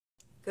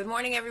Good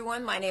morning,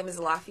 everyone. My name is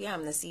Lafia.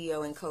 I'm the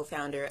CEO and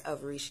co-founder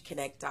of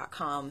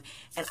ReachConnect.com,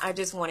 and I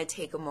just want to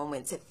take a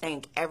moment to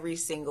thank every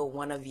single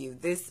one of you.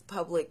 This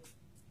public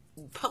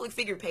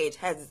figure page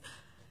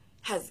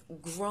has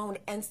grown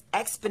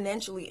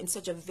exponentially in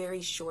such a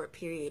very short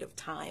period of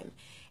time.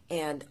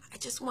 And I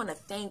just want to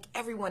thank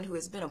everyone who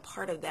has been a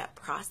part of that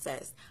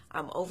process.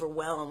 I'm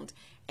overwhelmed,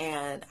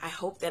 and I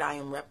hope that I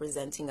am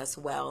representing us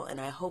well, and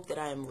I hope that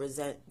I am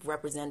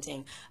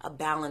representing a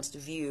balanced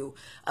view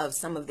of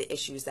some of the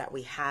issues that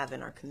we have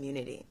in our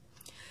community.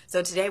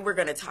 So today we're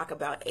going to talk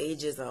about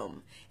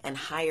ageism and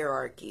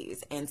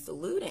hierarchies and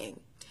saluting.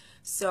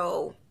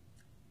 So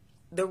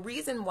the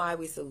reason why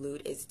we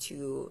salute is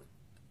to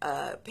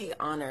pay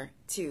honor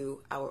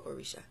to our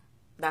Orisha.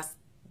 That's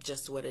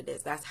just what it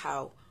is. That's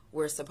how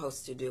we're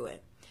supposed to do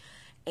it.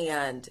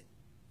 And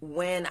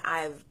when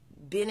I've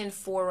been in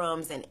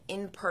forums and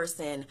in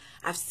person,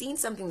 I've seen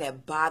something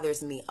that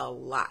bothers me a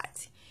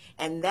lot.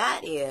 And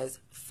that is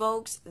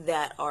folks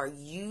that are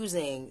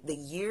using the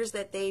years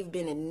that they've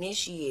been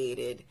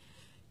initiated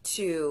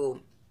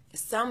to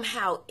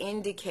somehow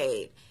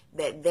indicate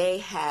that they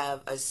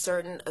have a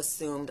certain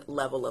assumed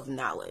level of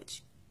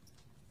knowledge.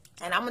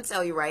 And I'm going to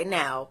tell you right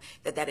now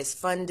that that is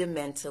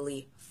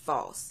fundamentally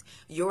false.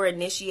 Your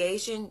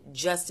initiation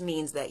just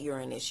means that you're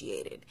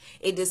initiated.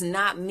 It does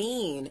not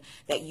mean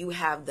that you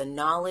have the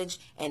knowledge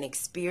and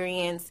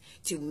experience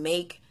to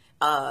make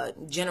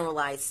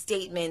generalized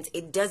statements.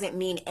 It doesn't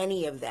mean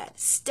any of that.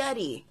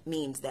 Study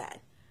means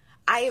that.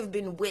 I have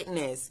been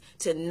witness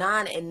to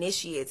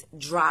non-initiates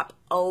drop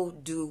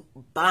Odu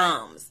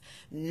bombs,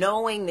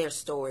 knowing their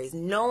stories,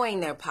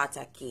 knowing their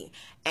pataki,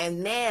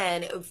 and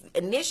then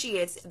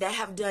initiates that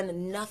have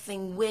done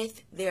nothing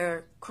with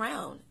their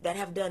crown, that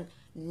have done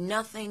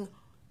nothing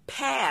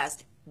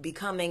past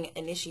becoming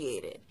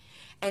initiated.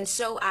 And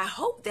so I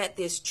hope that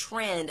this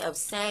trend of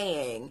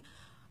saying,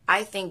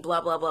 I think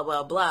blah, blah, blah,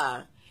 blah,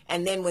 blah,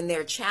 and then when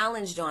they're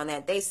challenged on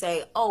that, they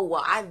say, oh,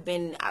 well, I've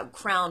been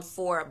crowned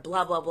for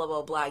blah, blah, blah,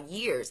 blah, blah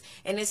years.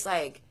 And it's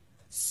like,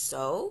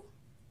 so?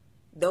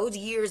 Those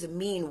years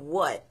mean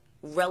what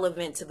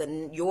relevant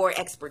to your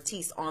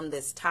expertise on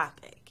this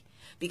topic?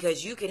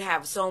 Because you could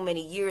have so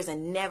many years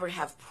and never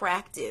have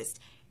practiced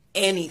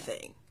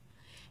anything.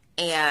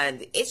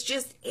 And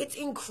it's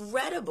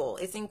incredible.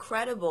 It's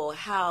incredible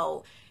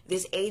how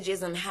this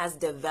ageism has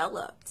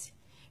developed.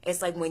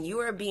 It's like when you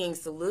are being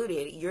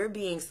saluted, you're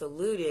being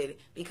saluted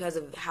because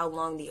of how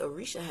long the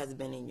Orisha has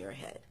been in your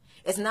head.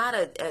 It's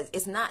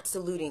not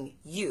saluting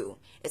you.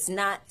 It's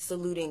not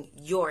saluting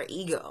your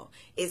ego.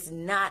 It's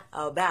not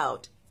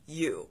about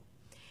you.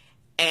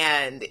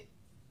 And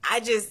I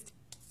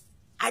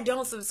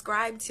don't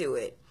subscribe to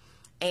it.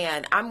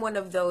 And I'm one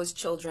of those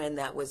children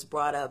that was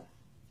brought up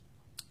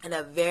in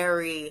a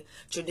very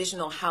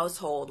traditional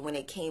household when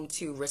it came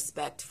to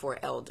respect for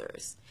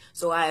elders.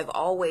 So I have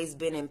always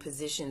been in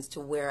positions to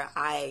where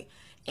I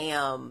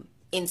am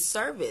in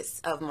service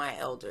of my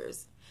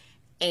elders.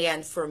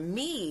 And for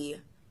me,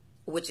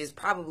 which is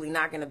probably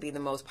not going to be the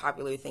most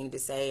popular thing to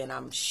say, and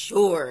I'm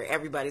sure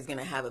everybody's going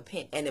to have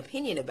an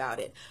opinion about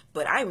it,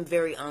 but I'm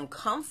very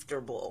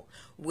uncomfortable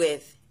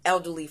with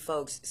elderly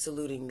folks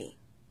saluting me.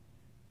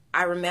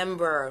 I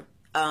remember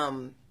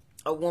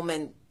a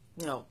woman,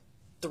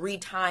 3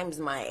 times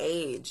my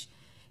age,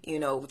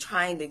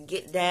 trying to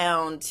get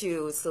down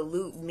to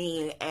salute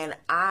me, and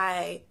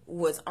I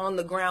was on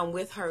the ground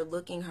with her,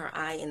 looking her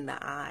eye in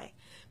the eye,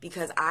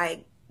 because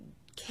I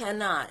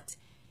cannot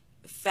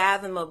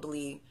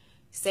fathomably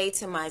say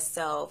to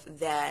myself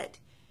that,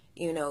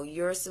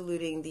 you're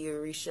saluting the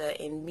Orisha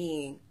in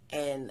me,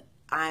 and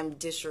I'm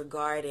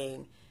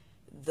disregarding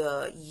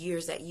the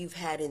years that you've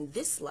had in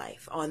this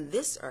life, on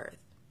this earth.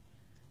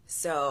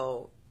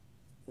 So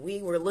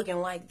we were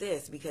looking like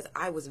this because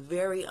I was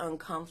very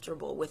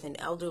uncomfortable with an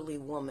elderly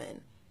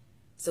woman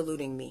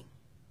saluting me.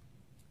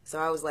 So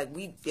I was like,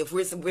 if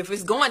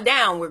it's going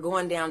down, we're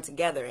going down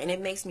together. And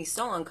it makes me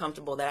so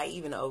uncomfortable that I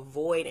even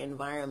avoid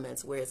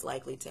environments where it's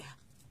likely to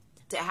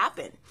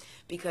happen,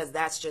 because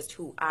that's just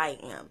who I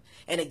am.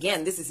 And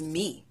again, this is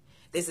me.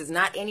 This is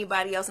not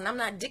anybody else, and I'm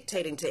not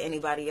dictating to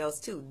anybody else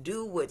to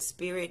do what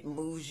spirit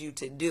moves you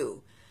to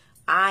do.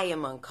 I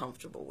am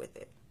uncomfortable with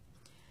it.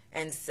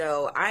 And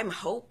so I'm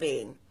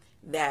hoping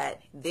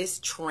that this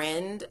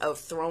trend of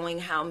throwing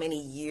how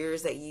many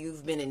years that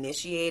you've been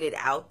initiated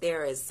out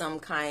there as some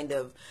kind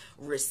of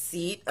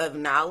receipt of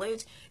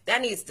knowledge,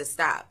 that needs to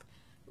stop.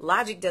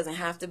 Logic doesn't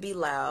have to be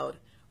loud.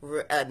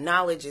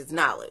 Knowledge is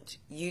knowledge.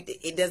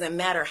 It doesn't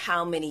matter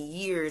how many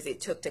years it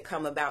took to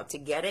come about to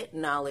get it.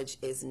 Knowledge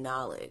is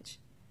knowledge.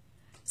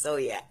 So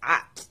yeah,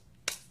 I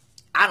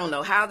don't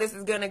know how this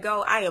is going to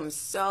go. I am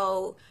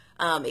so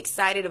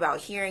excited about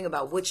hearing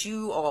about what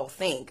you all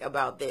think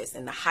about this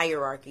and the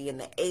hierarchy and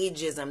the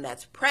ageism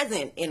that's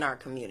present in our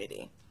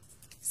community.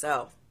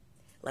 So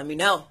let me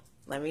know.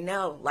 Let me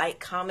know. Like,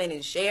 comment,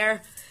 and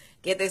share.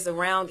 Get this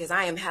around, because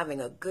I am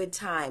having a good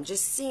time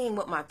just seeing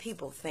what my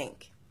people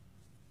think.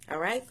 All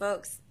right,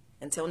 folks.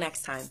 Until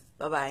next time.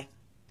 Bye-bye.